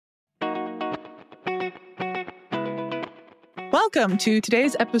Welcome to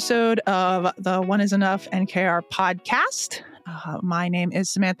today's episode of the One Is Enough NKR podcast. My name is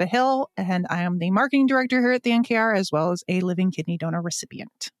Samantha Hil, and I am the marketing director here at the NKR, as well as a living kidney donor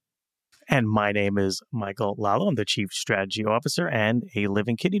recipient. And my name is Michael Lollo. I'm the chief strategy officer and a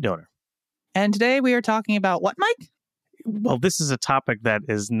living kidney donor. And today we are talking about what, Mike? Well, this is a topic that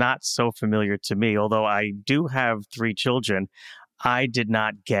is not so familiar to me, although I do have 3 children. I did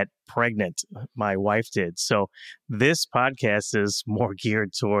not get pregnant. My wife did. So this podcast is more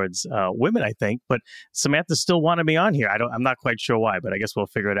geared towards women, I think. But Samantha still wanted me on here. I'm not quite sure why, but I guess we'll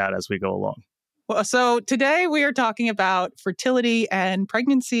figure it out as we go along. Well, so today we are talking about fertility and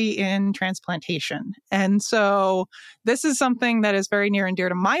pregnancy in transplantation. And so this is something that is very near and dear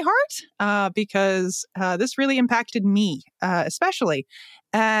to my heart because this really impacted me, especially.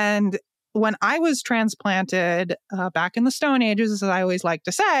 And when I was transplanted back in the Stone Ages, as I always like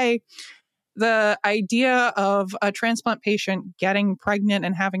to say, the idea of a transplant patient getting pregnant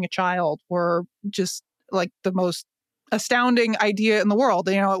and having a child were just like the most astounding idea in the world.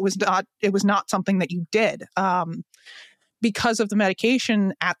 You know, it was not something that you did because of the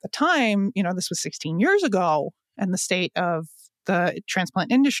medication at the time. You know, this was 16 years ago, and the state of the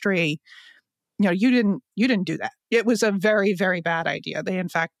transplant industry. You know, you didn't do that. It was a very, very bad idea. They, in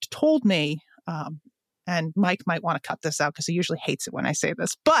fact, told me, and Mike might want to cut this out because he usually hates it when I say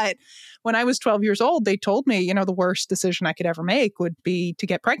this, but when I was 12 years old, they told me, you know, the worst decision I could ever make would be to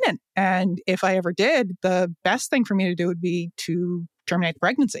get pregnant. And if I ever did, the best thing for me to do would be to terminate the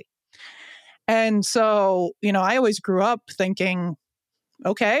pregnancy. And so, you know, I always grew up thinking,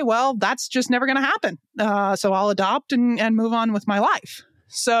 okay, well, that's just never going to happen. So I'll adopt and move on with my life.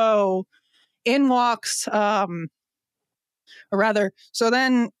 So in walks, so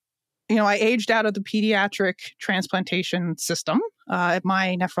then, you know, I aged out of the pediatric transplantation system.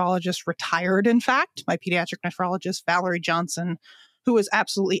 My nephrologist retired, in fact. My pediatric nephrologist, Valerie Johnson, who was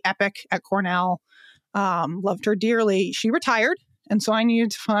absolutely epic at Cornell, loved her dearly. She retired, and so I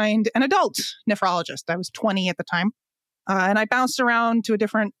needed to find an adult nephrologist. I was 20 at the time. And I bounced around to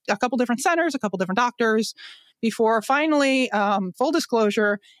a couple different centers, a couple different doctors, before finally, full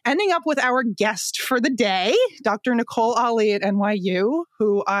disclosure, ending up with our guest for the day, Dr. Nicole Ali at NYU,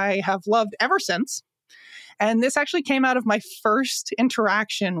 who I have loved ever since. And this actually came out of my first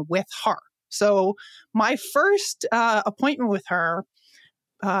interaction with her. So my first appointment with her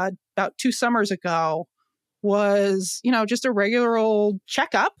about 2 summers ago was, you know, just a regular old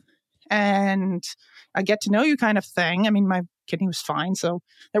checkup and a get to know you kind of thing. I mean, my kidney was fine, so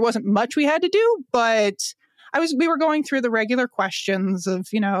there wasn't much we had to do, but we were going through the regular questions of,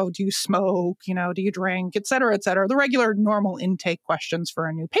 you know, do you smoke, you know, do you drink, et cetera, the regular normal intake questions for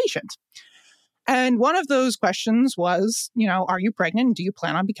a new patient. And one of those questions was, you know, are you pregnant? Do you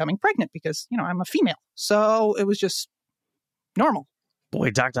plan on becoming pregnant? Because, you know, I'm a female. So it was just normal.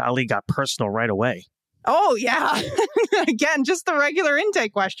 Boy, Dr. Ali got personal right away. Oh, yeah. Again, just the regular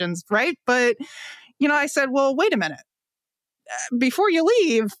intake questions, right? But, you know, I said, well, wait a minute. Before you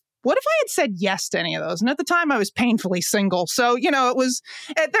leave, what if I had said yes to any of those? And at the time I was painfully single. So, you know,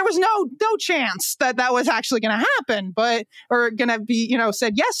 there was no chance that was actually going to happen, or going to be, you know,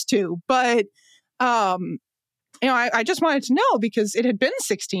 said yes to. But, you know, I just wanted to know because it had been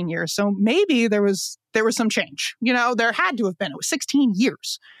 16 years. So maybe there was some change, you know, there had to have been. It was 16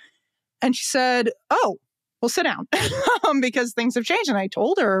 years. And she said, oh, well, sit down because things have changed. And I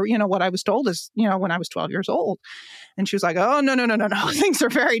told her, you know, what I was told is, you know, when I was 12 years old. And she was like, oh, no. Things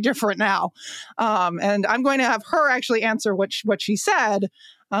are very different now. And I'm going to have her actually answer what she said.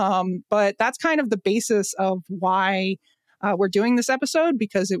 But that's kind of the basis of why we're doing this episode,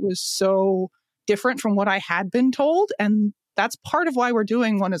 because it was so different from what I had been told. And that's part of why we're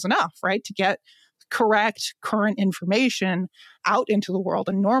doing One Is Enough, right? To get correct current information out into the world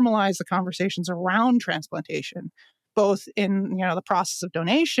and normalize the conversations around transplantation, both in, you know, the process of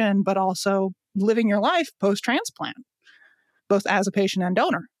donation, but also living your life post-transplant, both as a patient and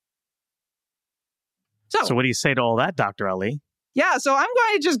donor. So what do you say to all that, Dr. Ali? Yeah, so I'm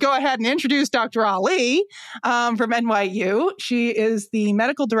going to just go ahead and introduce Dr. Ali from NYU. She is the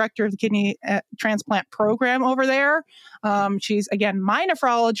medical director of the kidney transplant program over there. She's, again, my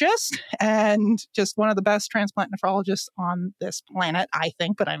nephrologist and just one of the best transplant nephrologists on this planet, I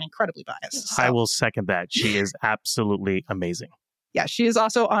think, but I'm incredibly biased. So. I will second that. She is absolutely amazing. Yeah, she is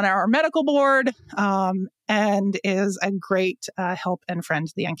also on our medical board and is a great help and friend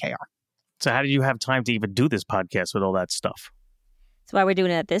to the NKR. So how did you have time to even do this podcast with all that stuff? That's why we're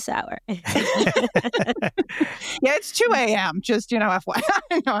doing it at this hour. Yeah, it's 2 a.m. Just, you know, FYI.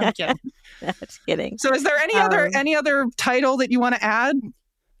 No, I'm kidding. I'm just kidding. So is there any other title that you want to add?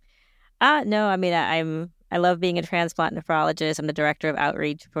 No, I mean, I'm I love being a transplant nephrologist. I'm the director of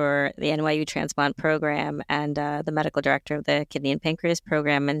outreach for the NYU transplant program and the medical director of the kidney and pancreas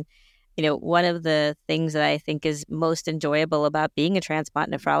program. And, one of the things that I think is most enjoyable about being a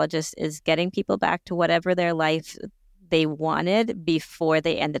transplant nephrologist is getting people back to whatever their life they wanted before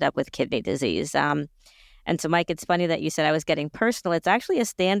they ended up with kidney disease. And so, Mike, it's funny that you said I was getting personal. It's actually a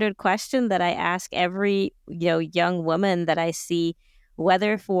standard question that I ask every, young woman that I see,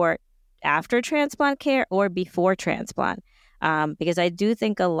 whether for after transplant care or before transplant, because I do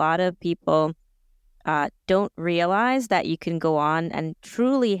think a lot of people don't realize that you can go on and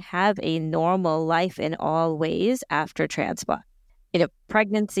truly have a normal life in all ways after transplant.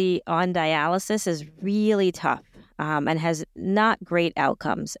 Pregnancy on dialysis is really tough and has not great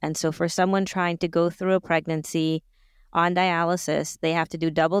outcomes. And so for someone trying to go through a pregnancy on dialysis, they have to do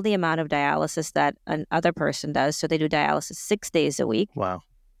double the amount of dialysis that another person does. So they do dialysis 6 days a week. Wow.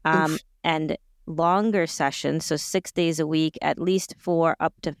 And longer sessions, so 6 days a week, at least 4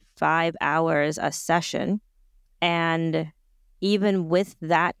 up to 5 hours a session. And even with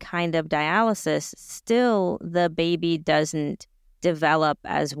that kind of dialysis, still the baby doesn't develop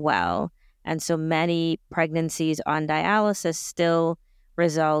as well. And so many pregnancies on dialysis still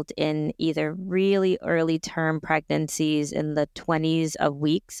result in either really early term pregnancies in the 20s of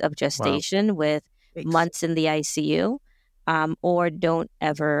weeks of gestation with months in the ICU, or don't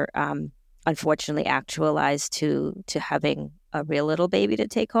ever, unfortunately, actualize to having a real little baby to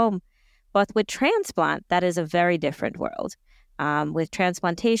take home. But with transplant, that is a very different world. With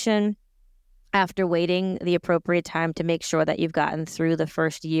transplantation, after waiting the appropriate time to make sure that you've gotten through the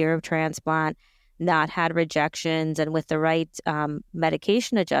first year of transplant, not had rejections, and with the right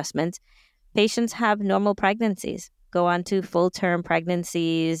medication adjustments, patients have normal pregnancies, go on to full-term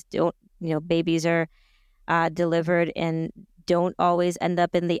pregnancies. Babies are delivered and don't always end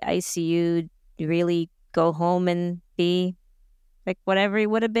up in the ICU. You really go home and be like whatever you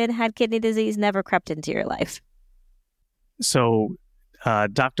would have been had kidney disease never crept into your life. So,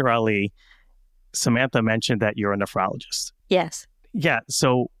 Dr. Ali, Samantha mentioned that you're a nephrologist. Yes. Yeah.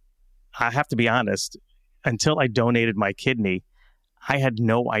 So I have to be honest, until I donated my kidney, I had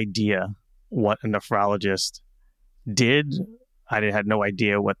no idea what a nephrologist did. I had no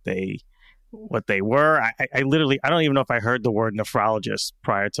idea what they were. I literally, I don't even know if I heard the word nephrologist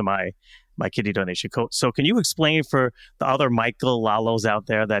prior to my kidney donation. So can you explain for the other Michael Lollos out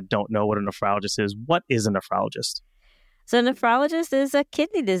there that don't know what a nephrologist is, what is a nephrologist? So a nephrologist is a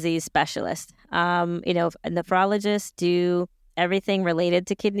kidney disease specialist. Nephrologists do everything related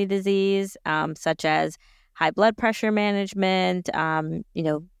to kidney disease, such as high blood pressure management,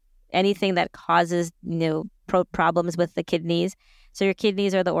 anything that causes, problems with the kidneys. So your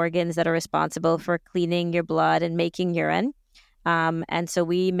kidneys are the organs that are responsible for cleaning your blood and making urine. And so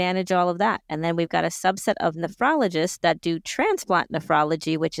we manage all of that. And then we've got a subset of nephrologists that do transplant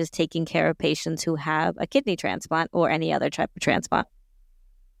nephrology, which is taking care of patients who have a kidney transplant or any other type of transplant.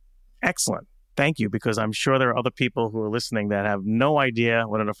 Excellent. Thank you, because I'm sure there are other people who are listening that have no idea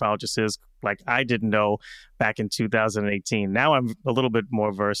what a nephrologist is, like I didn't know back in 2018. Now I'm a little bit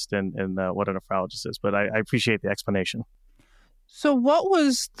more versed in what a nephrologist is, but I appreciate the explanation. So what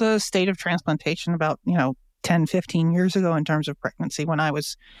was the state of transplantation about, 10, 15 years ago in terms of pregnancy when I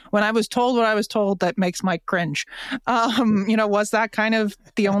was told what I was told that makes Mike cringe? Was that kind of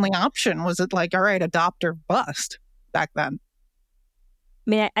the only option? Was it like, all right, adopt or bust back then? I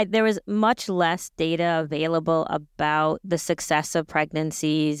mean, there was much less data available about the success of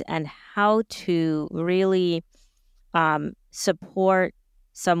pregnancies and how to really support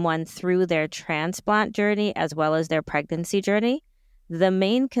someone through their transplant journey as well as their pregnancy journey. The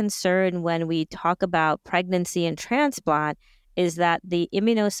main concern when we talk about pregnancy and transplant is that the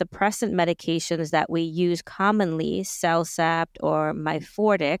immunosuppressant medications that we use commonly, Cellsapt or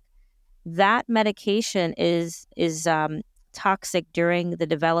Myfortic, that medication is toxic during the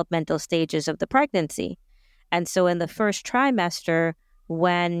developmental stages of the pregnancy. And so in the first trimester,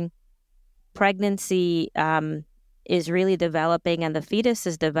 when pregnancy is really developing and the fetus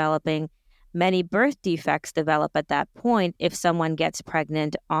is developing, many birth defects develop at that point if someone gets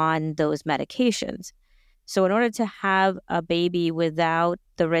pregnant on those medications. So in order to have a baby without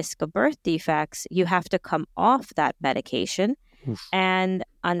the risk of birth defects, you have to come off that medication. Oof. And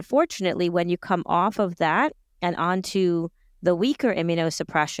unfortunately, when you come off of that and onto the weaker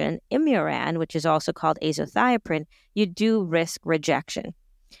immunosuppression, Imuran, which is also called azathioprine, you do risk rejection.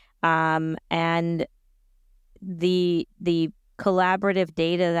 And the collaborative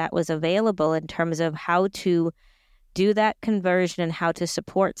data that was available in terms of how to do that conversion and how to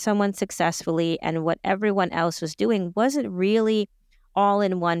support someone successfully and what everyone else was doing wasn't really all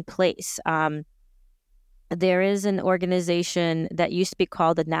in one place. there is an organization that used to be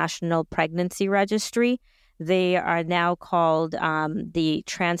called the National Pregnancy Registry. They are now called the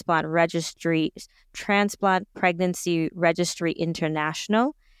Transplant Pregnancy Registry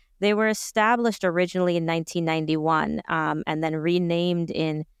International. They were established originally in 1991 and then renamed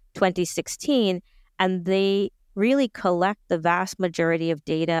in 2016. And they really collect the vast majority of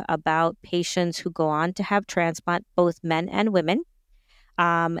data about patients who go on to have transplant, both men and women,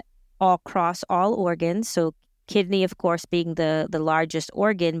 all across all organs. So kidney, of course, being the largest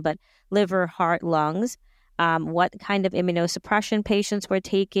organ, but liver, heart, lungs. What kind of immunosuppression patients were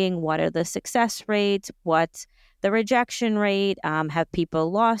taking, what are the success rates, what's the rejection rate, have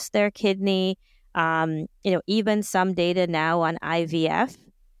people lost their kidney, even some data now on IVF.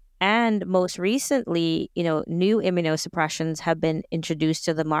 And most recently, new immunosuppressions have been introduced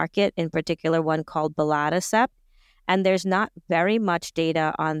to the market, in particular one called belatacept. And there's not very much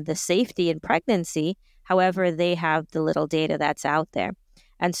data on the safety in pregnancy. However, they have the little data that's out there.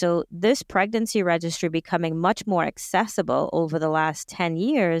 And so this pregnancy registry becoming much more accessible over the last 10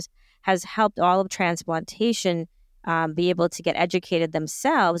 years has helped all of transplantation be able to get educated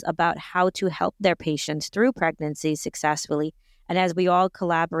themselves about how to help their patients through pregnancy successfully. And as we all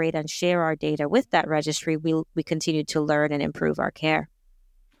collaborate and share our data with that registry, we continue to learn and improve our care.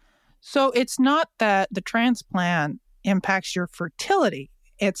 So it's not that the transplant impacts your fertility,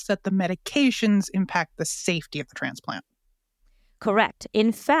 it's that the medications impact the safety of the transplant. Correct.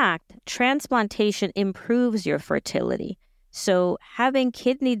 In fact, transplantation improves your fertility. So having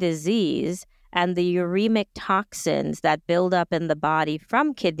kidney disease and the uremic toxins that build up in the body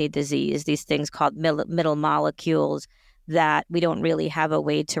from kidney disease, these things called middle molecules that we don't really have a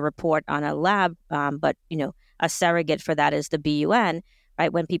way to report on a lab, but a surrogate for that is the BUN,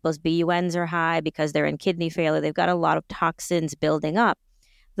 right? When people's BUNs are high because they're in kidney failure, they've got a lot of toxins building up.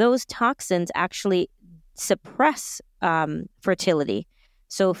 Those toxins actually suppress fertility.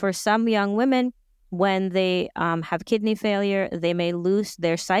 So for some young women, when they have kidney failure, they may lose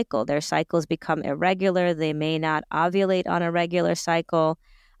their cycle. Their cycles become irregular. They may not ovulate on a regular cycle.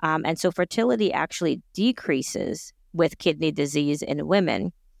 And so fertility actually decreases with kidney disease in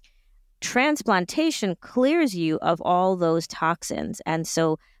women. Transplantation clears you of all those toxins. And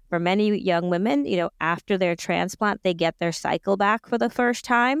so for many young women, after their transplant, they get their cycle back for the first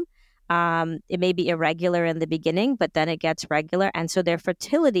time. It may be irregular in the beginning, but then it gets regular. And so their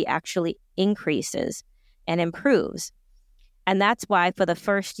fertility actually increases and improves. And that's why for the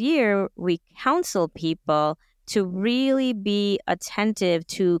first year, we counsel people to really be attentive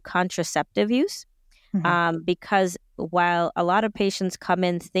to contraceptive use. Because while a lot of patients come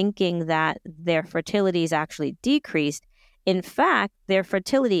in thinking that their fertility is actually decreased, in fact, their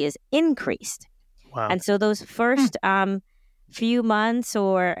fertility is increased. Wow. And so those first few months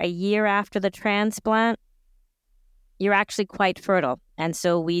or a year after the transplant, you're actually quite fertile. And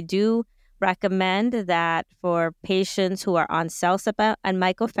so we do recommend that for patients who are on Celsipin and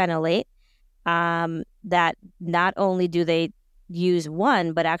mycophenolate, that not only do they use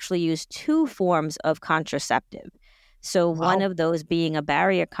one, but actually use two forms of contraceptive. So one of those being a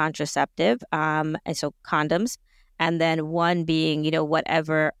barrier contraceptive, and so condoms, and then one being,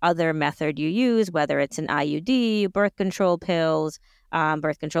 whatever other method you use, whether it's an IUD, birth control pills,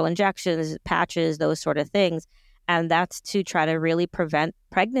 birth control injections, patches, those sort of things. And that's to try to really prevent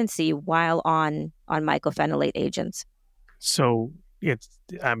pregnancy while on mycophenolate agents. So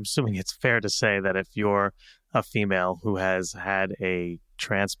I'm assuming it's fair to say that if you're a female who has had a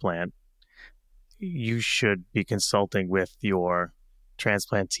transplant, you should be consulting with your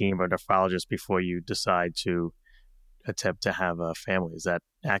transplant team or nephrologist before you decide to attempt to have a family. Is that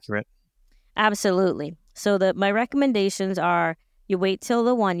accurate? Absolutely. So my recommendations are you wait till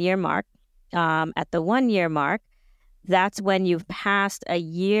the 1 year mark. At the 1 year mark, that's when you've passed a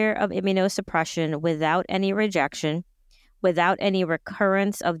year of immunosuppression without any rejection, without any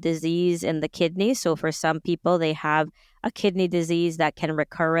recurrence of disease in the kidney. So for some people, they have a kidney disease that can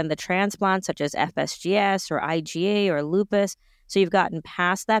recur in the transplant, such as FSGS or IgA or lupus. So you've gotten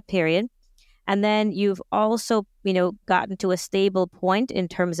past that period. And then you've also, gotten to a stable point in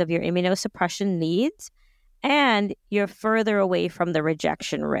terms of your immunosuppression needs, and you're further away from the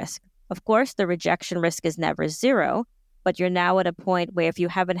rejection risk. Of course, the rejection risk is never zero, but you're now at a point where if you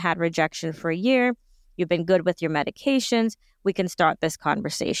haven't had rejection for a year, you've been good with your medications, we can start this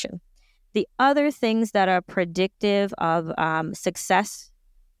conversation. The other things that are predictive of success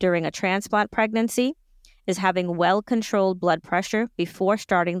during a transplant pregnancy is having well-controlled blood pressure before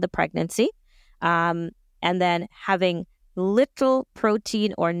starting the pregnancy, and then having little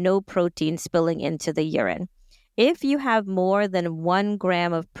protein or no protein spilling into the urine. If you have more than 1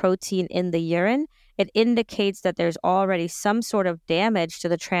 gram of protein in the urine, it indicates that there's already some sort of damage to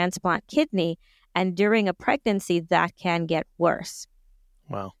the transplant kidney. And during a pregnancy, that can get worse.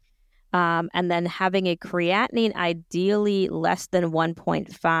 Wow. And then having a creatinine ideally less than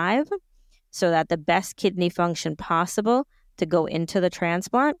 1.5, so that the best kidney function possible to go into the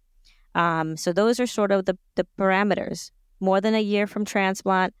transplant. So those are sort of the parameters. More than a year from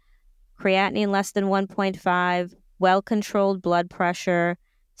transplant, creatinine less than 1.5, well-controlled blood pressure,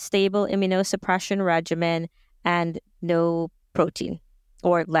 stable immunosuppression regimen, and no protein,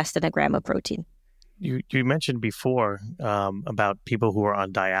 or less than a gram of protein. You mentioned before about people who are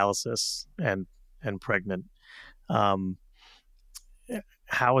on dialysis and pregnant. How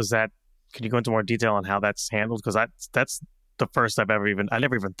is that? Can you go into more detail on how that's handled? Because that's the first I never even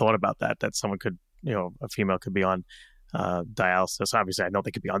thought about that someone could, a female could be on dialysis. Obviously, I know they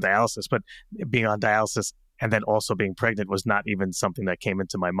could be on dialysis, but being on dialysis and then also being pregnant was not even something that came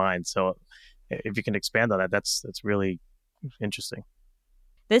into my mind. So if you can expand on that, that's really interesting.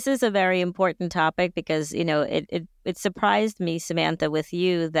 This is a very important topic because, it surprised me, Samantha, with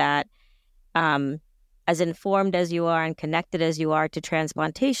you that as informed as you are and connected as you are to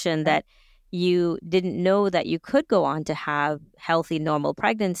transplantation, that you didn't know that you could go on to have healthy, normal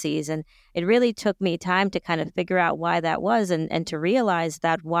pregnancies. And it really took me time to kind of figure out why that was and to realize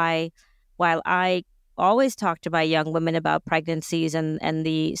that while I always talk to my young women about pregnancies and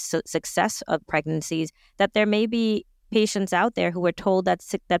the success of pregnancies, that there may be patients out there who were told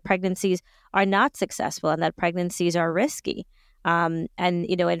that pregnancies are not successful and that pregnancies are risky. And,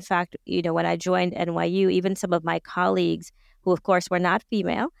 in fact, when I joined NYU, even some of my colleagues who, of course, were not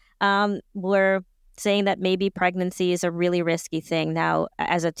female, were saying that maybe pregnancy is a really risky thing. Now,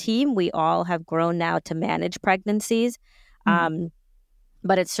 as a team, we all have grown now to manage pregnancies.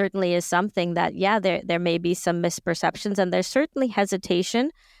 But it certainly is something that, there may be some misperceptions, and there's certainly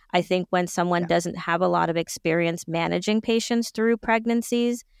hesitation, I think, when someone doesn't have a lot of experience managing patients through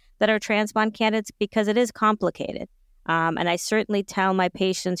pregnancies that are transplant candidates, because it is complicated. And I certainly tell my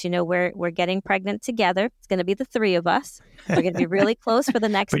patients, we're getting pregnant together. It's going to be the three of us. We're going to be really close for the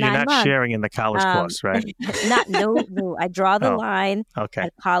next 9 months. But you're not sharing in the college costs, right? No. I draw the line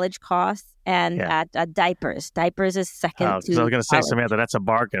at college costs and at diapers. Diapers is second to I was going to say, college. Samantha, that's a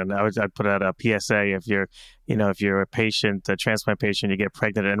bargain. I'd put out a PSA if you're a patient, a transplant patient, you get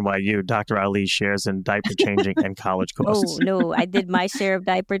pregnant at NYU, Dr. Ali shares in diaper changing and college costs. Oh, no. I did my share of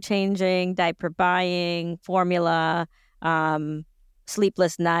diaper changing, diaper buying, formula,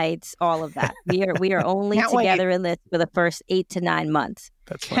 sleepless nights, all of that. We are only together in this for the first 8 to 9 months.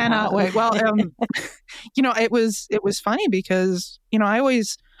 That's Cannot wait. Well, it was funny because, I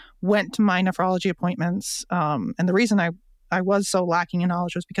always went to my nephrology appointments. And the reason I was so lacking in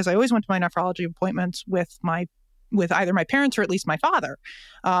knowledge was because I always went to my nephrology appointments with either my parents or at least my father.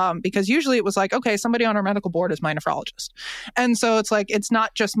 Because usually it was like, okay, somebody on our medical board is my nephrologist. And so it's like, it's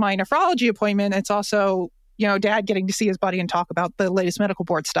not just my nephrology appointment. It's also, dad getting to see his buddy and talk about the latest medical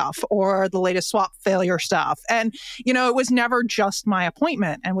board stuff or the latest swap failure stuff. And, it was never just my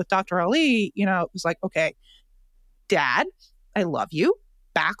appointment. And with Dr. Ali, it was like, okay, Dad, I love you.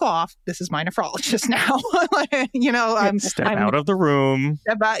 Back off. This is my nephrologist now. I'm out of the room.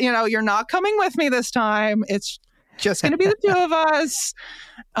 You're not coming with me this time. It's just going to be the two of us.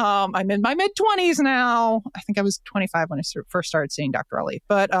 I'm in my mid-20s now. I think I was 25 when I first started seeing Dr. Ali,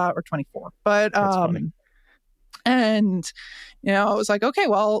 or 24. But that's funny. And I was like, okay,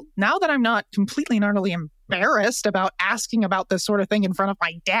 well, now that I'm not completely and utterly embarrassed about asking about this sort of thing in front of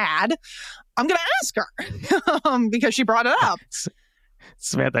my dad, I'm going to ask her because she brought it up.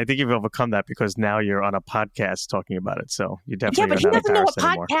 Samantha, I think you've overcome that because now you're on a podcast talking about it. So you definitely but he doesn't know what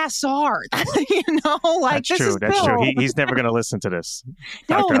anymore. Podcasts are. That's true. That's true. He's never going to listen to this.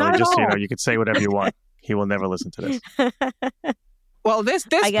 No, Dr. not Ali, at just all. you could say whatever you want. He will never listen to this. Well, this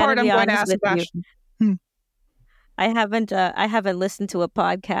part I'm going to ask Sebastian. I haven't listened to a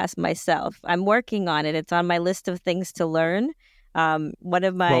podcast myself. I'm working on it. It's on my list of things to learn. One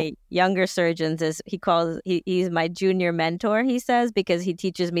of my younger surgeons he's my junior mentor, he says, because he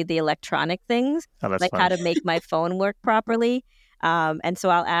teaches me the electronic things, like how to make my phone work properly. And so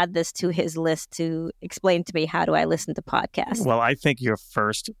I'll add this to his list to explain to me, how do I listen to podcasts? Well, I think your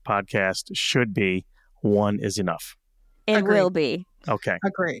first podcast should be One is Enough. It will be. Okay.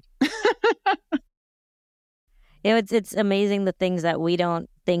 Agreed. It's amazing the things that we don't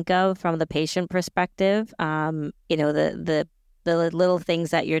think of from the patient perspective. The little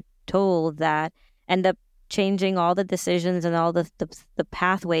things that you're told that end up changing all the decisions and all the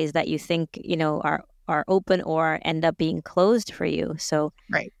pathways that you think, are open or end up being closed for you. So,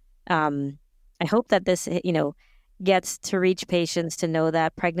 right. I hope that this, gets to reach patients to know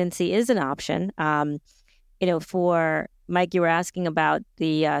that pregnancy is an option. For Mike, you were asking about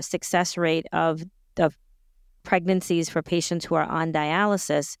the success rate of pregnancies for patients who are on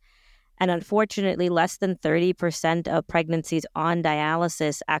dialysis. And unfortunately, less than 30% of pregnancies on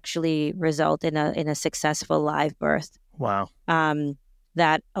dialysis actually result in a successful live birth. Wow.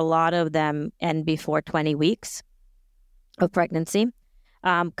 That a lot of them end before 20 weeks of pregnancy,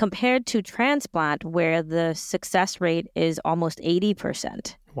 compared to transplant, where the success rate is almost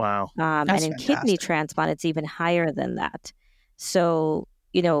 80%. Wow. And in kidney transplant, it's even higher than that. So,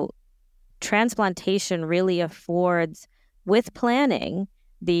 transplantation really affords, with planning,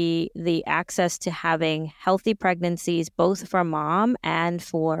 the access to having healthy pregnancies, both for mom and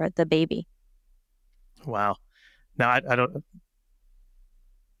for the baby. Wow. Now, I don't...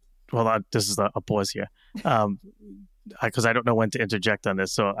 Well, this is a pause here. Because I don't know when to interject on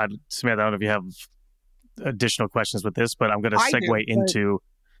this. So, Samantha, I don't know if you have additional questions with this, but I'm going to segue into...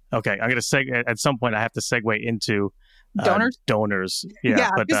 Okay, I'm going to segue... At some point, I have to segue into... Donors. Yeah,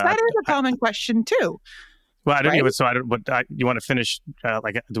 because that is a common question, too. Well, I don't even... So, you want to finish...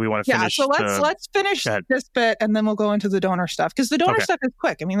 do we want to finish... Yeah, so let's finish this bit, and then we'll go into the donor stuff. Because the donor stuff is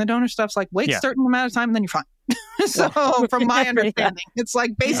quick. I mean, the donor stuff's like, wait a certain amount of time, and then you're fine. So, from my understanding, it's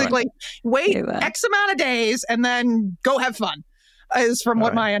like basically wait X amount of days, and then go have fun, is from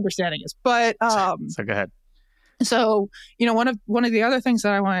what my understanding is. But... so go ahead. So, one of the other things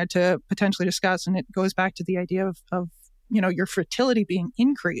that I wanted to potentially discuss, and it goes back to the idea of your fertility being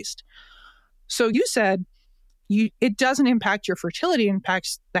increased. So you said it doesn't impact your fertility, it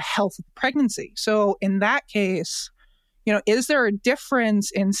impacts the health of the pregnancy. So in that case, is there a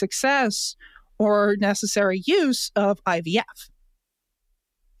difference in success or necessary use of IVF?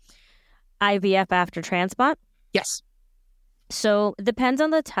 IVF after transplant? Yes. So it depends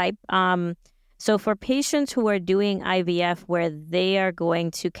on the type. So for patients who are doing IVF where they are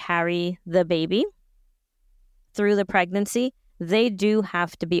going to carry the baby through the pregnancy, they do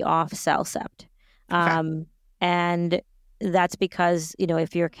have to be off CellCept. And that's because,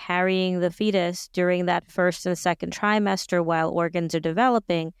 if you're carrying the fetus during that first and second trimester while organs are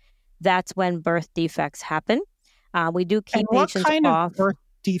developing, that's when birth defects happen. We do keep patients off. What kind of birth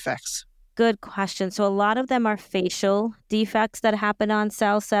defects? Good question. So a lot of them are facial defects that happen on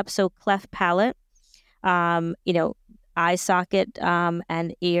CellCept. So cleft palate, eye socket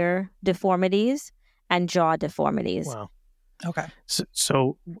and ear deformities, and jaw deformities. Wow. Okay.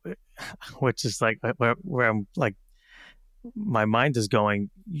 So which is like where I'm like, my mind is going.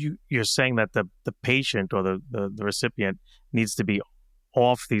 You're saying that the patient or the recipient needs to be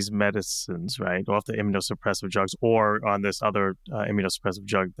off these medicines, right? Off the immunosuppressive drugs, or on this other immunosuppressive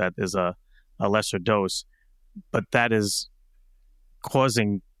drug that is a lesser dose, but that is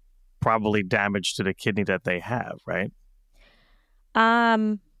causing probably damage to the kidney that they have, right?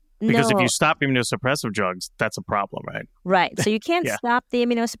 Because if you stop immunosuppressive drugs, that's a problem, right? Right. So you can't stop the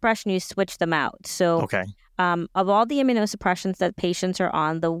immunosuppression, you switch them out. So of all the immunosuppressions that patients are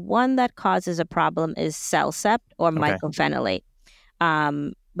on, the one that causes a problem is CellCept or mycophenolate,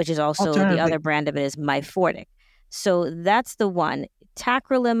 which is also the other brand of it is Myfortic. So that's the one.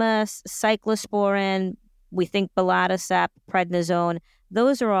 Tacrolimus, cyclosporin, we think belatacept, prednisone,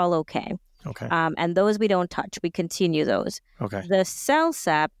 those are all okay. Okay. And those we don't touch. We continue those. Okay. The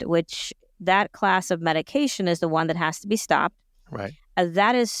CellCept, which that class of medication is the one that has to be stopped. Right.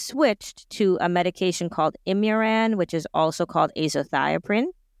 That is switched to a medication called Imuran, which is also called azathioprine.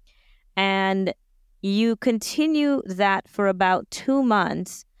 And you continue that for about 2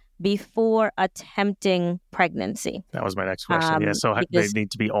 months before attempting pregnancy. That was my next question. So they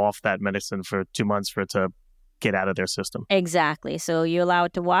need to be off that medicine for 2 months for it to get out of their system. Exactly. So you allow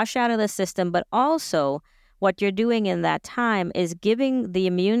it to wash out of the system, but also what you're doing in that time is giving the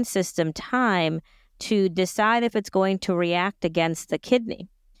immune system time to decide if it's going to react against the kidney.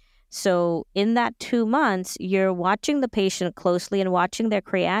 So in that 2 months, you're watching the patient closely and watching their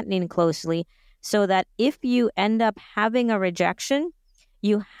creatinine closely so that if you end up having a rejection,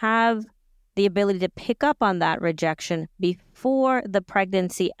 you have the ability to pick up on that rejection before the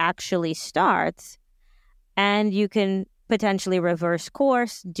pregnancy actually starts. And you can potentially reverse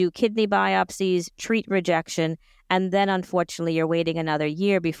course, do kidney biopsies, treat rejection, and then unfortunately you're waiting another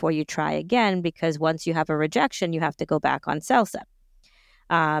year before you try again, because once you have a rejection, you have to go back on CellCept.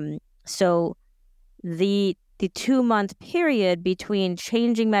 So the 2-month period between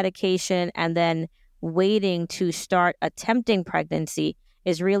changing medication and then waiting to start attempting pregnancy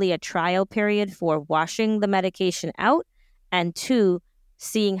is really a trial period for washing the medication out and 2,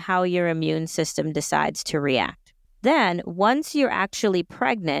 seeing how your immune system decides to react. Then, once you're actually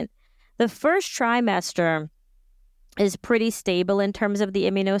pregnant, the first trimester is pretty stable in terms of the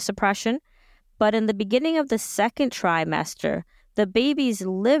immunosuppression. But in the beginning of the second trimester, the baby's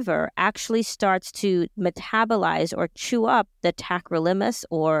liver actually starts to metabolize or chew up the tacrolimus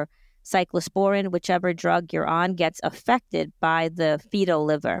or cyclosporin, whichever drug you're on, gets affected by the fetal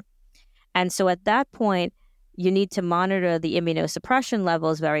liver. And so at that point, you need to monitor the immunosuppression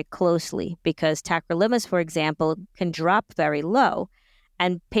levels very closely because tacrolimus, for example, can drop very low.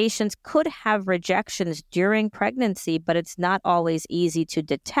 And patients could have rejections during pregnancy, but it's not always easy to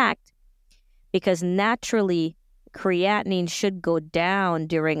detect because naturally creatinine should go down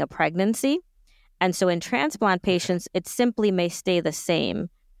during a pregnancy. And so in transplant patients, it simply may stay the same.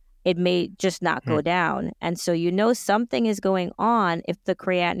 It may just not go down. And so you know something is going on if the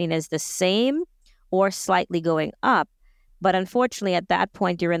creatinine is the same or slightly going up. But unfortunately, at that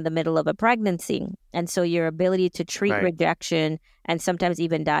point, you're in the middle of a pregnancy. And so your ability to treat rejection and sometimes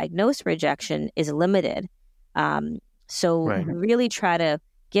even diagnose rejection is limited. So we really try to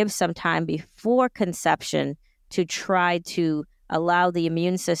give some time before conception to try to allow the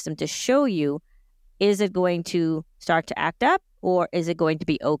immune system to show you, is it going to start to act up or is it going to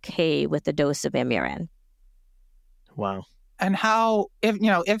be okay with the dose of Imuran? Wow. And how,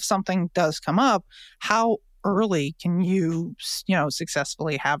 if something does come up, how early can you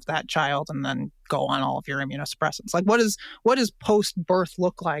successfully have that child and then go on all of your immunosuppressants? Like what does post-birth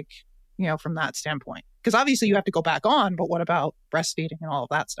look like, from that standpoint? Because obviously you have to go back on, but what about breastfeeding and all of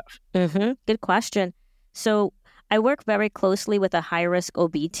that stuff? Good question. So I work very closely with a high-risk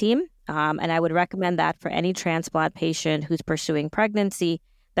OB team, and I would recommend that for any transplant patient who's pursuing pregnancy,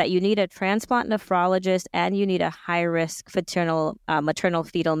 that you need a transplant nephrologist and you need a high-risk maternal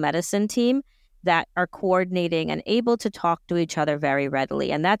fetal medicine team that are coordinating and able to talk to each other very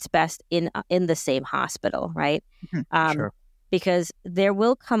readily. And that's best in the same hospital, right? Sure. Because there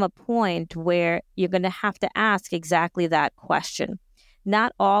will come a point where you're going to have to ask exactly that question.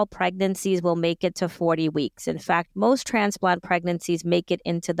 Not all pregnancies will make it to 40 weeks. In fact, most transplant pregnancies make it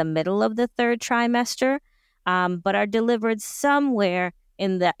into the middle of the third trimester, but are delivered somewhere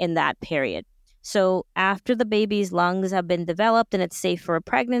in that period. So after the baby's lungs have been developed and it's safe for a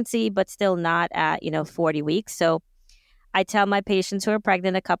pregnancy, but still not at 40 weeks. So I tell my patients who are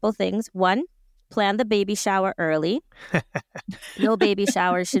pregnant a couple things. One, plan the baby shower early. No baby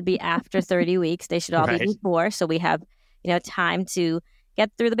showers should be after 30 weeks. They should all be before. So we have, time to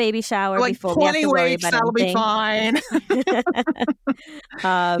get through the baby shower before we have to worry about that'll anything. Be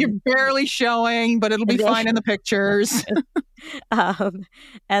fine. You're barely showing, but it'll be fine in the pictures.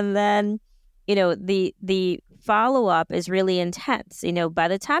 And then, the follow-up is really intense. By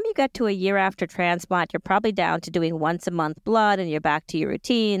the time you get to a year after transplant, you're probably down to doing once a month blood and you're back to your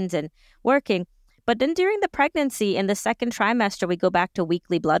routines and working. But then during the pregnancy, in the second trimester, we go back to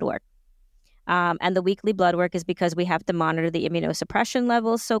weekly blood work. And the weekly blood work is because we have to monitor the immunosuppression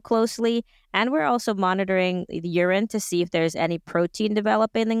levels so closely. And we're also monitoring the urine to see if there's any protein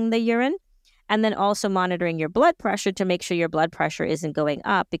developing in the urine. And then also monitoring your blood pressure to make sure your blood pressure isn't going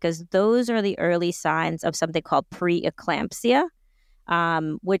up, because those are the early signs of something called preeclampsia,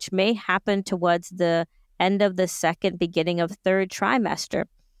 which may happen towards the end of the second, beginning of third trimester.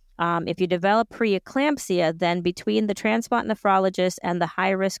 If you develop preeclampsia, then between the transplant nephrologist and the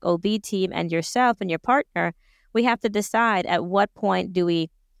high-risk OB team and yourself and your partner, we have to decide at what point do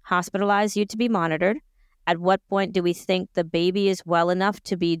we hospitalize you to be monitored, at what point do we think the baby is well enough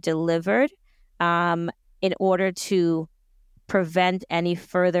to be delivered in order to prevent any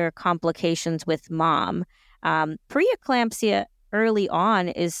further complications with mom. Preeclampsia early on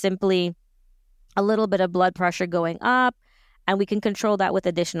is simply a little bit of blood pressure going up, and we can control that with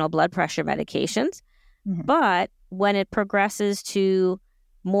additional blood pressure medications. But when it progresses to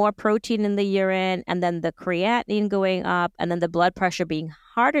more protein in the urine and then the creatinine going up and then the blood pressure being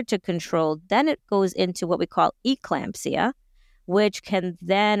harder to control, then it goes into what we call eclampsia, which can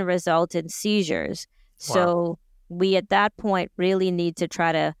then result in seizures. Wow. So we at that point really need to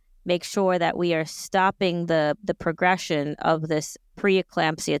try to make sure that we are stopping the progression of this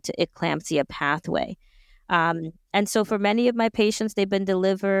preeclampsia to eclampsia pathway. And so for many of my patients, they've been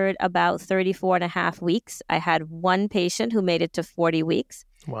delivered about 34 and a half weeks. I had one patient who made it to 40 weeks.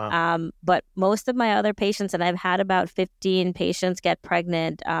 Wow. But most of my other patients, and I've had about 15 patients get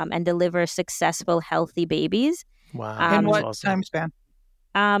pregnant and deliver successful, healthy babies. Wow. In what awesome. time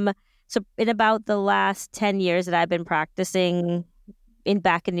span? So in about the last 10 years that I've been practicing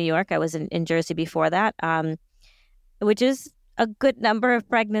back in New York, I was in Jersey before that, which is a good number of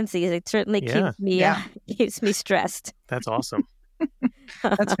pregnancies. It certainly keeps me stressed. That's awesome.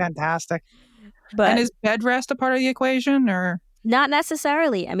 That's fantastic. But and is bed rest a part of the equation, or not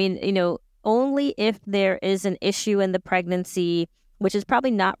necessarily? I mean, only if there is an issue in the pregnancy, which is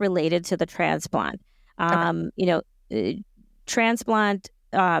probably not related to the transplant. Transplant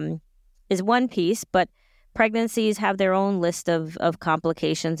is one piece, but pregnancies have their own list of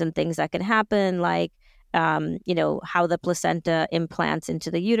complications and things that can happen, like, how the placenta implants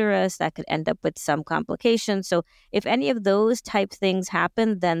into the uterus. That could end up with some complications. So if any of those type things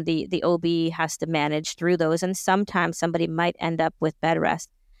happen, then the OB has to manage through those. And sometimes somebody might end up with bed rest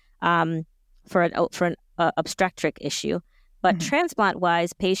for an obstetric issue. But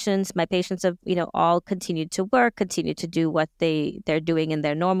transplant-wise, my patients have, all continued to work, continued to do what they're doing in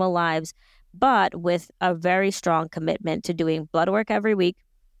their normal lives, but with a very strong commitment to doing blood work every week,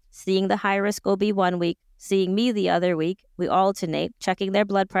 seeing the high-risk OB 1 week, seeing me the other week. We alternate, checking their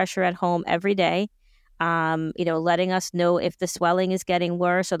blood pressure at home every day, letting us know if the swelling is getting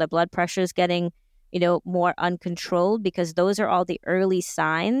worse or the blood pressure is getting, more uncontrolled, because those are all the early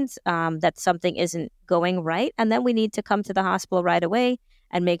signs that something isn't going right. And then we need to come to the hospital right away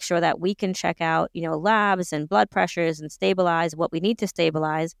and make sure that we can check out, labs and blood pressures and stabilize what we need to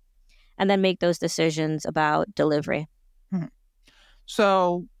stabilize, and then make those decisions about delivery.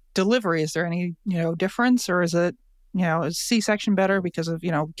 So delivery, is there any, difference, or is it, is C-section better because of,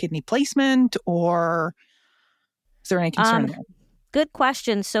 kidney placement, or is there any concern there? Good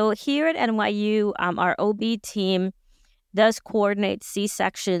question. So here at NYU, our OB team does coordinate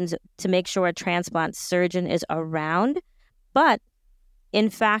C-sections to make sure a transplant surgeon is around, but in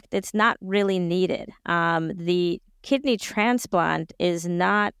fact, it's not really needed. The kidney transplant is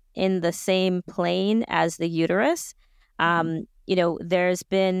not in the same plane as the uterus. There's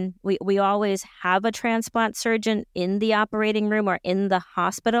been, we always have a transplant surgeon in the operating room or in the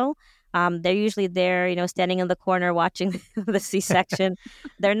hospital. They're usually there, standing in the corner watching the C-section.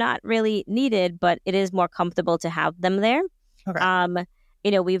 They're not really needed, but it is more comfortable to have them there.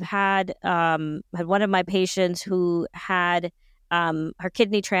 Okay. We've had one of my patients who had her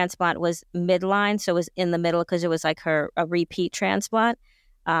kidney transplant was midline, so it was in the middle because it was like a repeat transplant.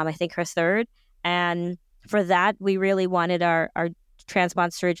 I think her third. And for that, we really wanted our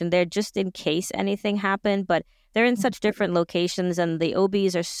transplant surgeon there just in case anything happened. But they're in such different locations, and the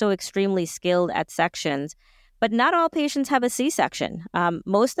OBs are so extremely skilled at sections. But not all patients have a C-section.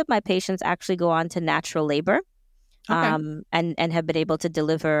 Most of my patients actually go on to natural labor, and have been able to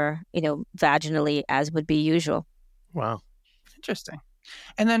deliver, vaginally as would be usual. Wow. Interesting.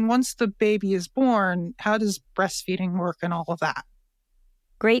 And then once the baby is born, how does breastfeeding work and all of that?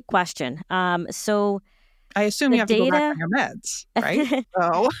 Great question. So I assume you have to go back on your meds, right?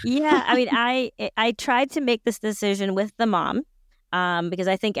 Yeah, I mean, I tried to make this decision with the mom because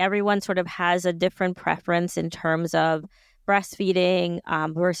I think everyone sort of has a different preference in terms of breastfeeding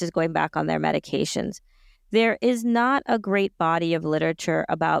versus going back on their medications. There is not a great body of literature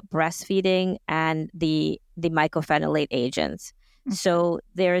about breastfeeding and the mycophenolate agents. So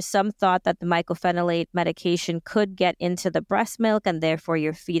there is some thought that the mycophenolate medication could get into the breast milk, and therefore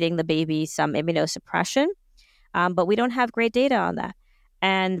you're feeding the baby some immunosuppression. But we don't have great data on that.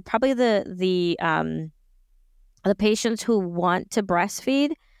 And probably the patients who want to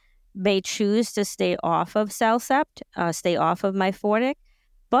breastfeed may choose to stay off of Cellcept, stay off of Myfortic.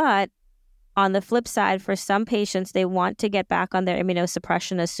 But on the flip side, for some patients, they want to get back on their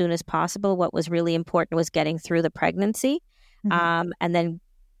immunosuppression as soon as possible. What was really important was getting through the pregnancy. And then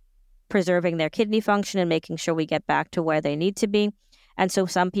preserving their kidney function and making sure we get back to where they need to be. And so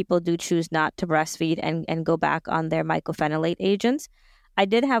some people do choose not to breastfeed and go back on their mycophenolate agents. I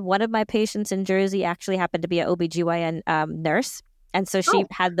did have one of my patients in Jersey actually happened to be an OBGYN nurse. And so she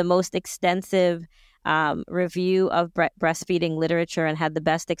had the most extensive review of breastfeeding literature and had the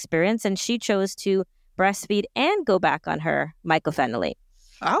best experience. And she chose to breastfeed and go back on her mycophenolate.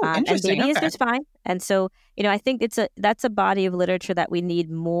 Oh, interesting. And baby is just fine. And so, I think that's a body of literature that we need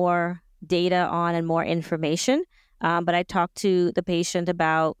more data on and more information. But I talked to the patient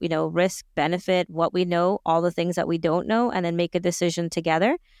about, risk, benefit, what we know, all the things that we don't know, and then make a decision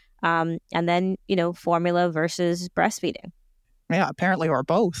together. And then, formula versus breastfeeding. Yeah, apparently, or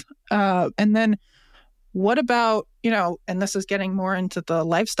both. And then what about, and this is getting more into the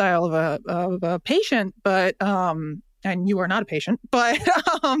lifestyle of a patient, but and you are not a patient, but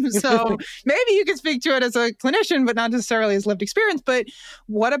so maybe you can speak to it as a clinician, but not necessarily as lived experience. But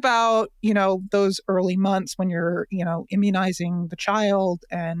what about, those early months when you're, immunizing the child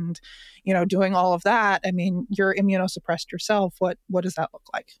and, doing all of that? I mean, you're immunosuppressed yourself. What does that look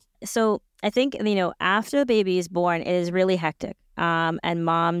like? So I think, after the baby is born, it is really hectic. And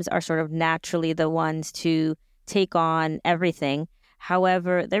moms are sort of naturally the ones to take on everything.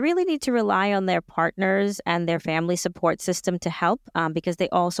 However, they really need to rely on their partners and their family support system to help, because they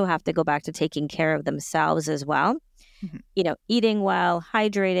also have to go back to taking care of themselves as well. Mm-hmm. Eating well,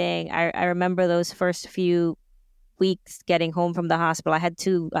 hydrating. I remember those first few weeks getting home from the hospital. I had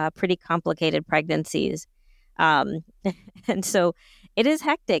two pretty complicated pregnancies. And so it is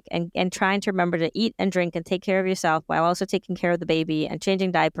hectic, and trying to remember to eat and drink and take care of yourself while also taking care of the baby and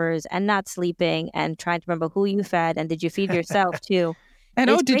changing diapers and not sleeping and trying to remember who you fed and did you feed yourself too. And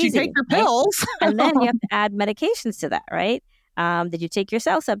did you take your pills? Right? And then you have to add medications to that, right? Did you take your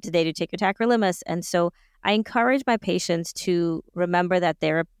cells up to date? Did you take your tacrolimus? And so I encourage my patients to remember that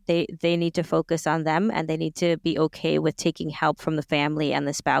they need to focus on them, and they need to be okay with taking help from the family and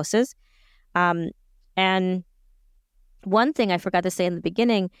the spouses. And one thing I forgot to say in the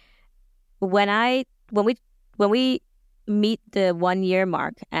beginning, when we meet the 1 year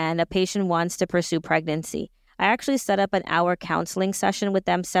mark and a patient wants to pursue pregnancy, I actually set up an hour counseling session with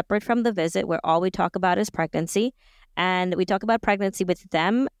them separate from the visit, where all we talk about is pregnancy. And we talk about pregnancy with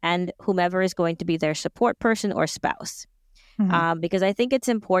them and whomever is going to be their support person or spouse. Mm-hmm. Because I think it's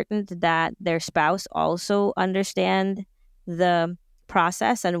important that their spouse also understand the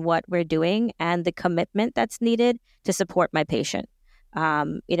process and what we're doing and the commitment that's needed to support my patient.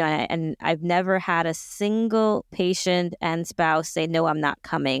 And I've never had a single patient and spouse say, no, I'm not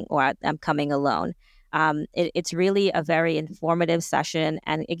coming, or I'm coming alone. It's really a very informative session,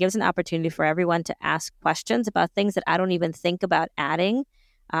 and it gives an opportunity for everyone to ask questions about things that I don't even think about adding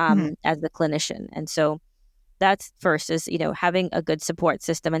as the clinician. And so that's first is, having a good support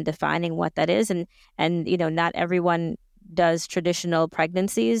system and defining what that is. And not everyone does traditional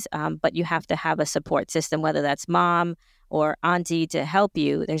pregnancies, but you have to have a support system, whether that's mom or auntie to help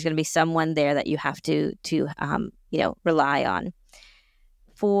you. There's going to be someone there that you have to rely on.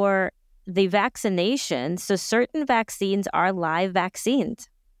 For the vaccination, so certain vaccines are live vaccines.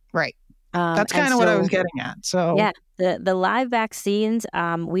 Right. That's kind of what I was getting at. So yeah, the live vaccines,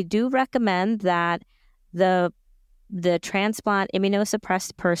 we do recommend that the transplant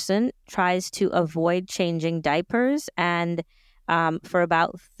immunosuppressed person tries to avoid changing diapers and for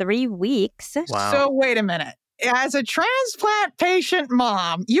about 3 weeks. Wow. So wait a minute. As a transplant patient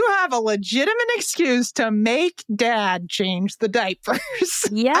mom, you have a legitimate excuse to make dad change the diapers.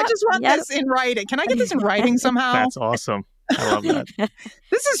 Yeah, I just want this in writing. Can I get this in writing somehow? That's awesome. I love that.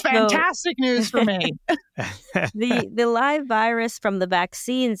 This is fantastic news for me. The live virus from the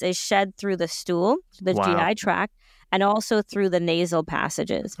vaccines is shed through the stool, the GI tract, and also through the nasal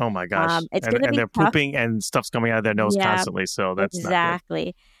passages. Oh my gosh. And they're pooping and stuff's coming out of their nose constantly. So that's exactly.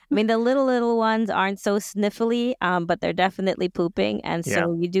 Not good. I mean, the little ones aren't so sniffly, but they're definitely pooping. And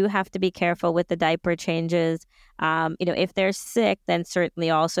so you do have to be careful with the diaper changes. If they're sick, then certainly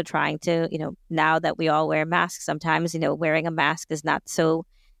also trying to, now that we all wear masks sometimes, wearing a mask is not so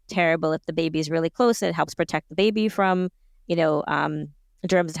terrible if the baby's really close. It helps protect the baby from, germs.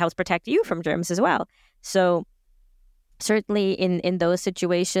 It helps protect you from germs as well. So certainly in those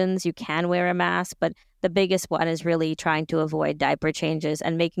situations, you can wear a mask, but the biggest one is really trying to avoid diaper changes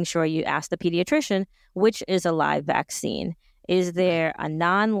and making sure you ask the pediatrician, which is a live vaccine. Is there a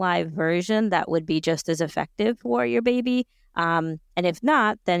non-live version that would be just as effective for your baby? And if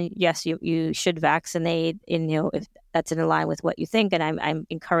not, then yes, you should vaccinate if that's in line with what you think. And I'm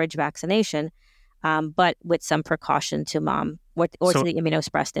encourage vaccination, but with some precaution to mom or to the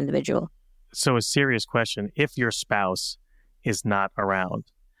immunosuppressed individual. So a serious question: if your spouse is not around,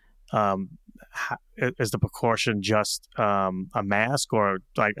 is the precaution just a mask, or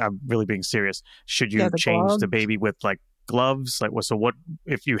like, I'm really being serious? Should you change gloves? The baby with like gloves? Like, so what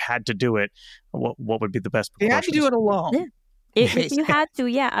if you had to do it? What would be the best precaution? You had to do it alone. Yeah. If you had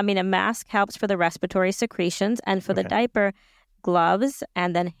to, I mean, a mask helps for the respiratory secretions, and for the diaper, gloves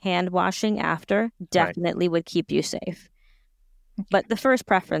and then hand washing after definitely would keep you safe. But the first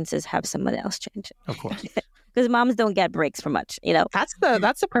preference is have someone else change it. Of course. Because moms don't get breaks for much, That's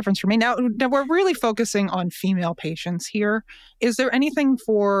the preference for me. Now we're really focusing on female patients here. Is there anything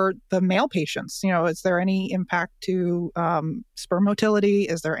for the male patients? Is there any impact to sperm motility?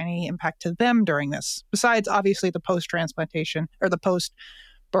 Is there any impact to them during this? Besides, obviously, the post-transplantation or the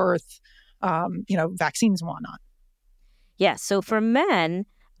post-birth, vaccines and whatnot. Yeah. So for men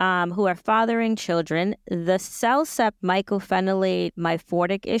who are fathering children, the CellCept mycophenolate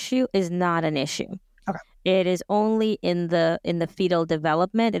myfortic issue is not an issue. Okay. It is only in the fetal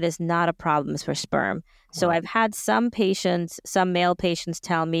development. It is not a problem for sperm. So I've had some male patients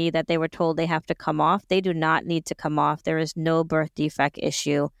tell me that they were told they have to come off. They do not need to come off. There is no birth defect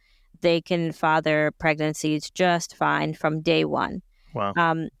issue. They can father pregnancies just fine from day one. Wow.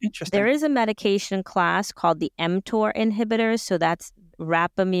 Interesting. There is a medication class called the mTOR inhibitors. So that's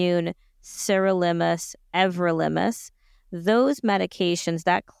rapamune, sirolimus, everolimus. Those medications,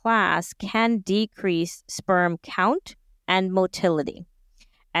 that class can decrease sperm count and motility.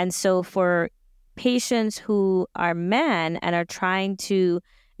 And so for patients who are men and are trying to,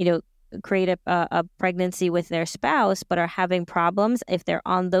 create a pregnancy with their spouse, but are having problems, if they're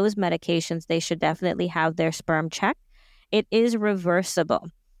on those medications, they should definitely have their sperm checked. It is reversible.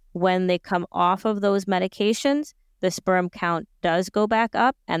 When they come off of those medications, the sperm count does go back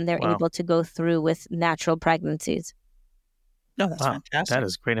up and they're able to go through with natural pregnancies. No, that's fantastic. That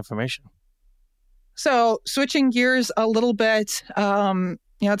is great information. So switching gears a little bit,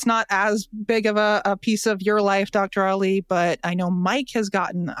 it's not as big of a piece of your life, Dr. Ali, but I know Mike has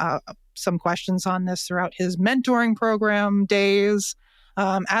gotten some questions on this throughout his mentoring program days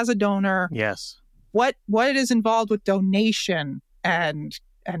as a donor. Yes. What is involved with donation and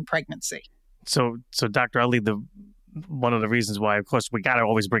pregnancy? So Dr. Ali, one of the reasons why, of course, we got to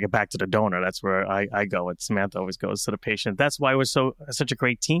always bring it back to the donor. That's where I go, and Samantha always goes to the patient. That's why we're such a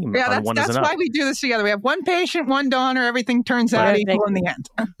great team. Yeah, that's why we do this together. We have one patient, one donor. Everything turns out equal in the end.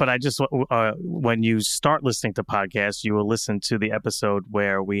 But I just, when you start listening to podcasts, you will listen to the episode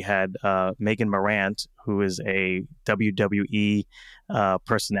where we had Megan Morant, who is a WWE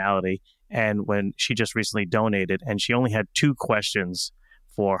personality, and when she just recently donated, and she only had 2 questions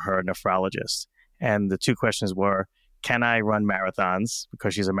for her nephrologist. And the 2 questions were, can I run marathons?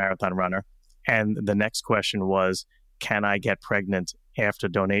 Because she's a marathon runner. And the next question was, can I get pregnant after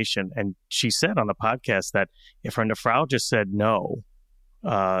donation? And she said on the podcast that if her nephrologist said no,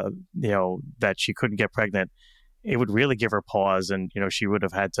 that she couldn't get pregnant, it would really give her pause. And, she would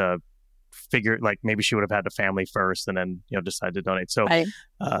have had to figure, like maybe she would have had the family first and then, decide to donate. So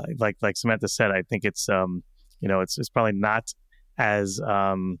like Samantha said, I think it's, it's probably not as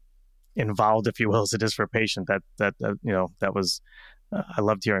involved, if you will, as it is for a patient. That was I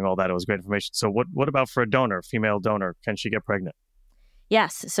loved hearing all that. It was great information. So what about for a donor, female donor? Can she get pregnant?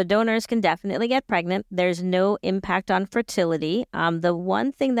 Yes, so donors can definitely get pregnant. There's no impact on fertility. The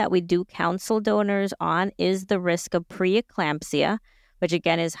one thing that we do counsel donors on is the risk of preeclampsia, which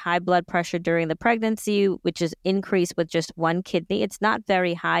again is high blood pressure during the pregnancy, which is increased with just one kidney. It's not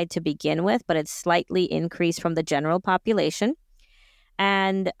very high to begin with, but it's slightly increased from the general population.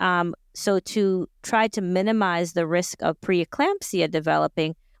 And so to try to minimize the risk of preeclampsia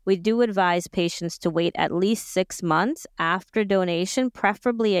developing, we do advise patients to wait at least 6 months after donation,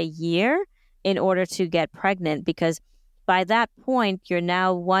 preferably a year, in order to get pregnant, because by that point, your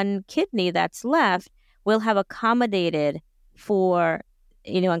now one kidney that's left will have accommodated for,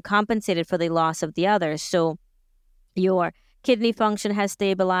 and compensated for the loss of the other. So your kidney function has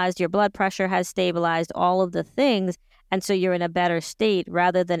stabilized, your blood pressure has stabilized, all of the things. And so you're in a better state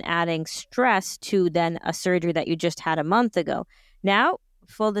rather than adding stress to then a surgery that you just had a month ago. Now,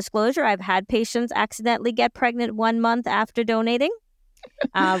 full disclosure, I've had patients accidentally get pregnant 1 month after donating.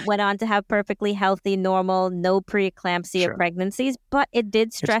 Went on to have perfectly healthy, normal, no preeclampsia pregnancies, but it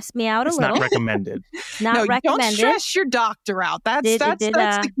did stress me out a little. It's not recommended. Not recommended. Don't stress your doctor out. That's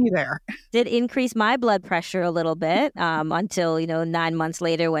the key there. Did increase my blood pressure a little bit until 9 months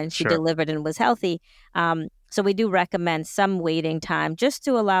later when she delivered and was healthy. So we do recommend some waiting time just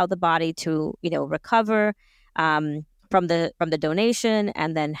to allow the body to recover from the donation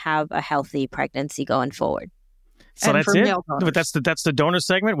and then have a healthy pregnancy going forward. So that's it. But that's the donor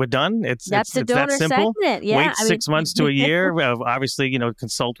segment. We're done. It's that simple. Segment. Yeah, wait 6 months to a year. Obviously,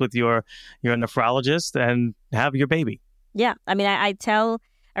 consult with your nephrologist and have your baby. Yeah, I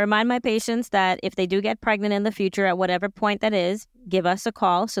remind my patients that if they do get pregnant in the future at whatever point that is, give us a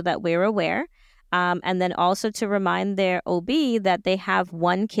call so that we're aware. And then also to remind their OB that they have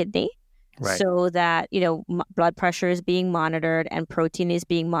one kidney. Right. So that, blood pressure is being monitored and protein is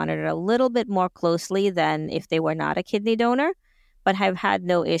being monitored a little bit more closely than if they were not a kidney donor, but have had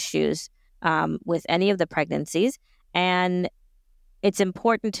no issues with any of the pregnancies. And it's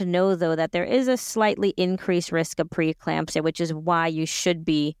important to know, though, that there is a slightly increased risk of preeclampsia, which is why you should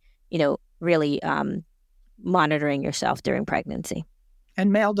be, really monitoring yourself during pregnancy.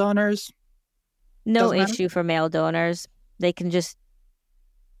 And male donors? No issue for male donors. They can just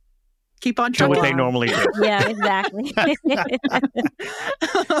keep on do trucking. what they normally do. Yeah, exactly.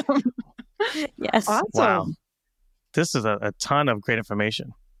 Yes. Awesome. Wow. This is a ton of great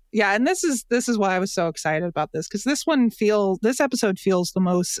information. Yeah, and this is why I was so excited about this, because this episode feels the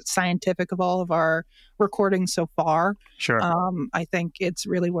most scientific of all of our recordings so far. Sure. I think it's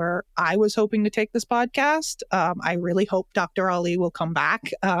really where I was hoping to take this podcast. I really hope Dr. Ali will come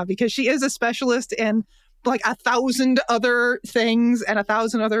back because she is a specialist in like 1,000 other things and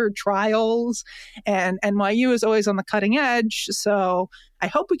 1,000 other trials. And NYU is always on the cutting edge. So I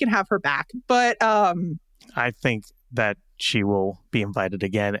hope we can have her back. But I think that she will be invited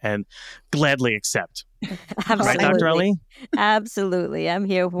again and gladly accept. Absolutely. Right, Dr. Ali? Absolutely. I'm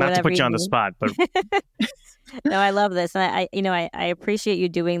here for whatever Not to put you on the need. spot, but No, I love this. And I appreciate you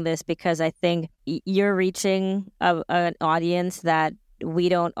doing this because I think you're reaching an audience that we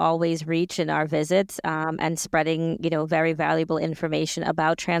don't always reach in our visits, and spreading, very valuable information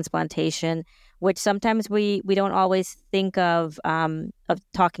about transplantation, which sometimes we don't always think of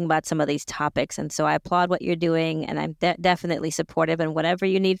talking about some of these topics. And so I applaud what you're doing, and I'm definitely supportive. And whatever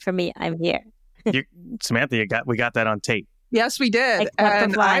you need from me, I'm here. Samantha, we got that on tape. Yes, we did.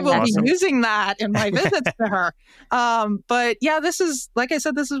 And I will be using that in my visits to her. But yeah, this is, like I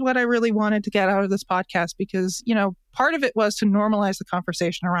said, this is what I really wanted to get out of this podcast because, part of it was to normalize the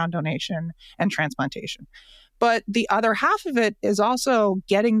conversation around donation and transplantation. But the other half of it is also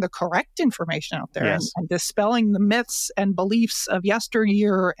getting the correct information out there. Yes. and dispelling the myths and beliefs of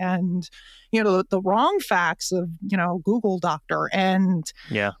yesteryear and, the wrong facts of, Google Doctor and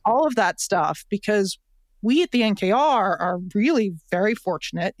all of that stuff, because we at the NKR are really very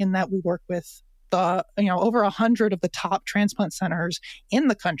fortunate in that we work with the, over 100 of the top transplant centers in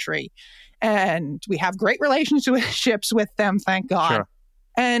the country. And we have great relationships with them, thank God. Sure.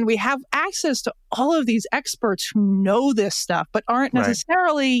 And we have access to all of these experts who know this stuff, but aren't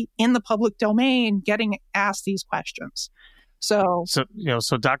necessarily in the public domain getting asked these questions. So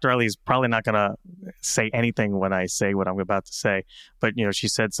Dr. Ali is probably not going to say anything when I say what I'm about to say, but she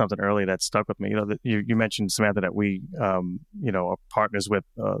said something earlier that stuck with me. You mentioned, Samantha, that we are partners with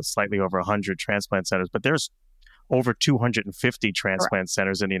slightly over 100 transplant centers, but there's over 250 transplant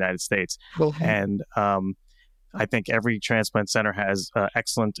centers in the United States, and I think every transplant center has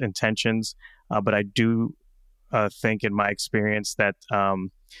excellent intentions, but I do think, in my experience, that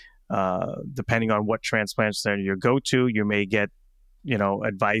depending on what transplant center you go to, you may get,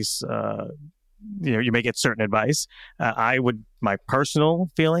 advice. You may get certain advice. My personal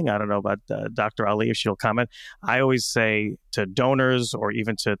feeling, I don't know about Dr. Ali if she'll comment. I always say to donors or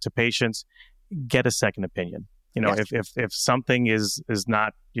even to patients, get a second opinion. If something is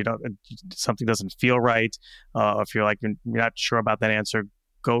not, something doesn't feel right, if you're not sure about that answer,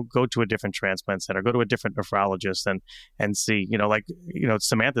 go to a different transplant center, go to a different nephrologist and see,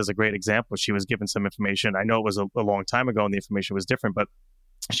 Samantha is a great example. She was given some information. I know it was a long time ago and the information was different, but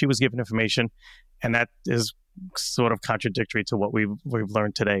she was given information, and that is sort of contradictory to what we've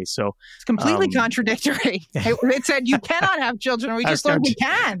learned today. So it's completely contradictory. It said you cannot have children. We just learned we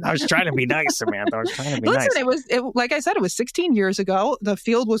can. I was trying to be nice, Samantha. I was trying to be nice. Listen, like I said, it was 16 years ago. The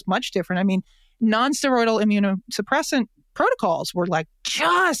field was much different. I mean, non-steroidal immunosuppressant protocols were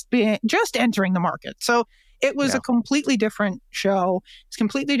just entering the market. So it was a completely different show. It's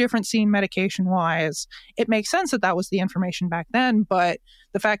completely different scene medication-wise. It makes sense that was the information back then, but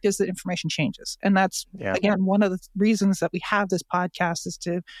the fact is that information changes. And that's, again, one of the reasons that we have this podcast is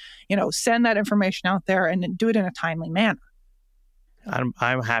to, send that information out there and do it in a timely manner.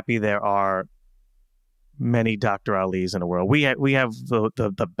 I'm happy there are many Dr. Ali's in the world. We have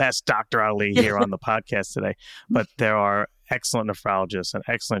the best Dr. Ali here on the podcast today, but there are excellent nephrologists and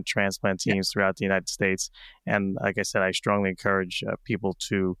excellent transplant teams throughout the United States. And like I said, I strongly encourage people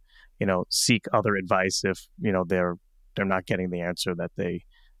to, seek other advice if, they're not getting the answer that they,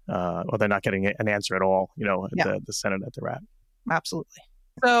 or they're not getting an answer at all, at the center that they're at. Absolutely.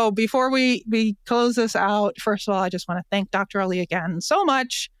 So before we close this out, first of all, I just want to thank Dr. Ali again so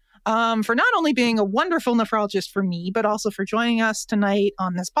much for not only being a wonderful nephrologist for me, but also for joining us tonight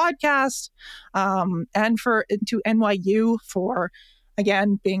on this podcast, and to NYU for,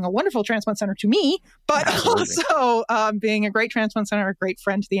 again, being a wonderful transplant center to me, but also being a great transplant center, a great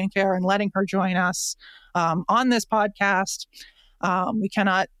friend to the NKR, and letting her join us on this podcast. We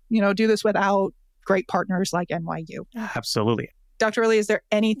cannot, do this without great partners like NYU. Absolutely. Dr. Ali, is there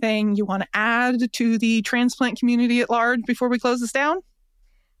anything you want to add to the transplant community at large before we close this down?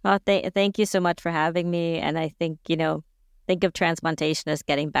 Well, thank you so much for having me. And I think, think of transplantation as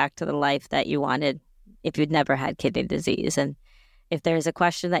getting back to the life that you wanted if you'd never had kidney disease. And if there's a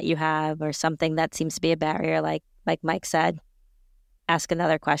question that you have or something that seems to be a barrier, like Mike said, ask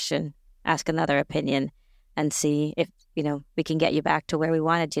another question, ask another opinion, and see if, we can get you back to where we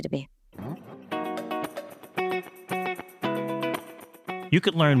wanted you to be. You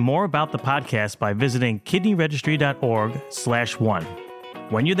can learn more about the podcast by visiting kidneyregistry.org/1.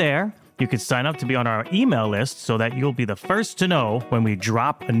 When you're there, you can sign up to be on our email list so that you'll be the first to know when we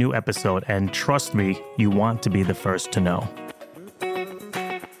drop a new episode. And trust me, you want to be the first to know.